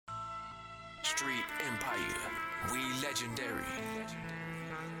Street Empire, we legendary.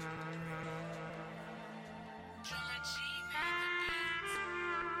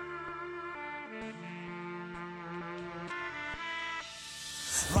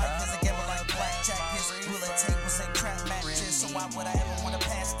 Life is a gamble like blackjack is roulette tables and crap matches. So why would I ever wanna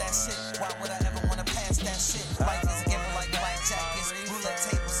pass that shit? Why would I ever wanna pass that shit? Life is a gamble like blackjack is roulette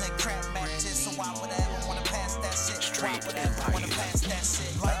tables and crap matches. So why would I ever wanna pass that shit? Why would I ever wanna pass that shit?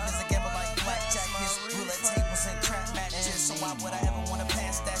 Life is a gamble like blackjack is roulette tables and crap matches. So why would I ever wanna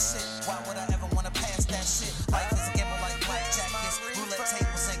pass that shit? Why would I ever wanna pass that shit? Life is a gamble like blackjack is roulette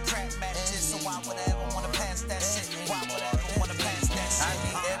tables and crap matches. So why would I ever wanna pass that shit? Why would I ever wanna pass that shit? I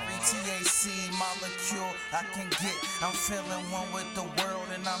need every THC molecule I can get. I'm feeling one with the world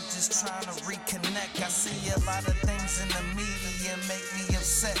and I'm just trying to reconnect. I see a lot of things in the media make me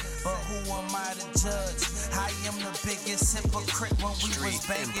upset, but who am I to judge? I am the biggest hypocrite when we was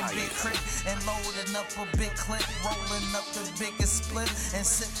banging big crit and loading up a big clip, rolling up the biggest split and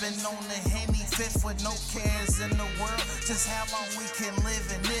sipping on the Henny fifth with no cares in the world. Just how long we can live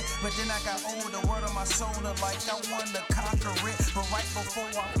in it. But then I got older, word on my shoulder like I wanted to conquer it. But right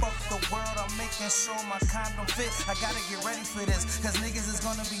before I fuck the world, I'm making sure my condom fit. I gotta get ready for this, cause niggas is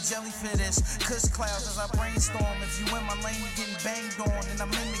gonna be jelly for this. Kush clouds as I brainstorm. If you in my lane, you getting banged on. And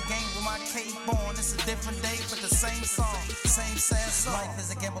I'm in the game with my cape on. It's a different day, but the same song, same sad song. Life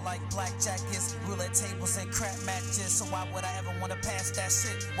is a gamble like blackjack is roulette tables and crap matches. So why would I ever wanna pass that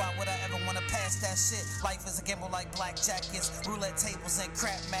shit? Why would I ever wanna pass that shit? Life is a gamble like blackjack is roulette tables and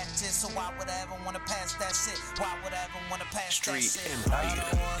crap matches. So why would I ever wanna pass that shit? Why would I ever wanna pass that shit? Empire. I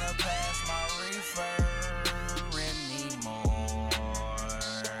don't wanna pass my reefer anymore.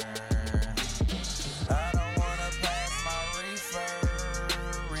 I don't wanna pass my reefer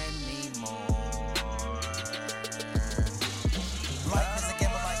anymore. Life is a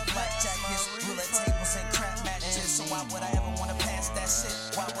gamble like blackjack is roulette tables and crap matches. So why would I ever wanna pass that shit?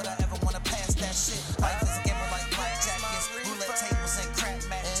 Why would I ever wanna pass that shit? Life is a gamble like blackjack is roulette tables and crap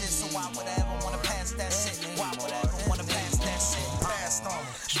matches. So why would I ever wanna pass that shit? Why would I ever wanna pass that shit? Passed on them,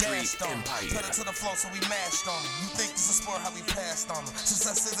 dashed on them, put it to the floor so we mashed on them. You think this is sport how we passed on them?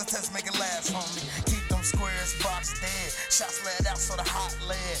 Success is a test, make it last, homie. Keep them squares boxed dead. Shots laid out so the hot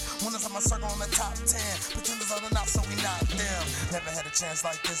lead. Winners on my circle on the top 10. Pretenders on the knock so we knock them. Never had a chance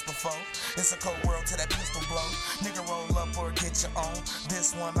like this before. It's a cold world till that pistol blow. Nigga roll up or get your own.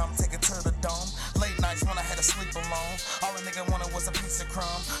 This one I'm taking to the dome. Late nights when I had to sleep alone. All a nigga wanted was a piece of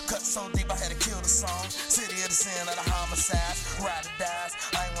crumb. Cut so deep I had to kill the song. City of the sin of the homicides. Ride or dies.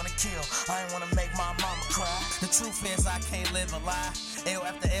 I ain't wanna kill. I ain't wanna make my mama cry. The truth is I can't live a lie. L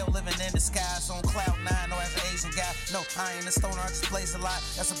after L living in disguise on cloud 9. No, as an Asian guy. No, I ain't a stoner. I just blaze a lot.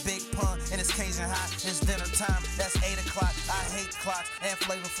 That's a big pun and it's Cajun hot. It's dinner time. That's 8 o'clock. I hate clocks and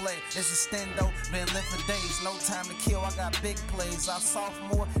Flavor Flav. It's a stendo. Been lit for days. No time to kill. I got big plays. I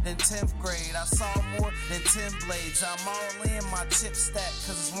sophomore than 10th grade. I saw more than 10 blades. I'm all in my chip stack.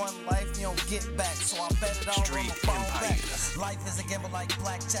 Cause it's one life you don't get back. So I bet it all on the phone back. Life is a gamble like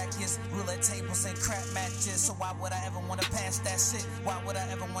blackjack is roulette tables and crap matches. So why would I ever wanna pass that shit? Why would I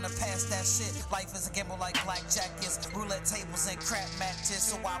ever wanna pass that shit? Life is a gamble like blackjack is roulette tables and crap matches.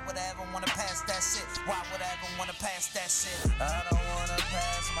 So why would I ever wanna pass that shit? Why would I ever wanna pass that shit? I don't wanna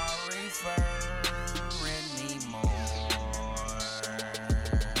pass my reefer anymore.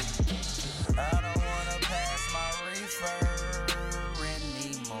 I don't wanna pass my reefer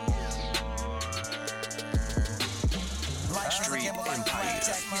anymore. Life is a gamble like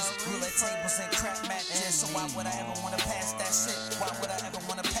blackjack is roulette tables and crap matches. So why would I ever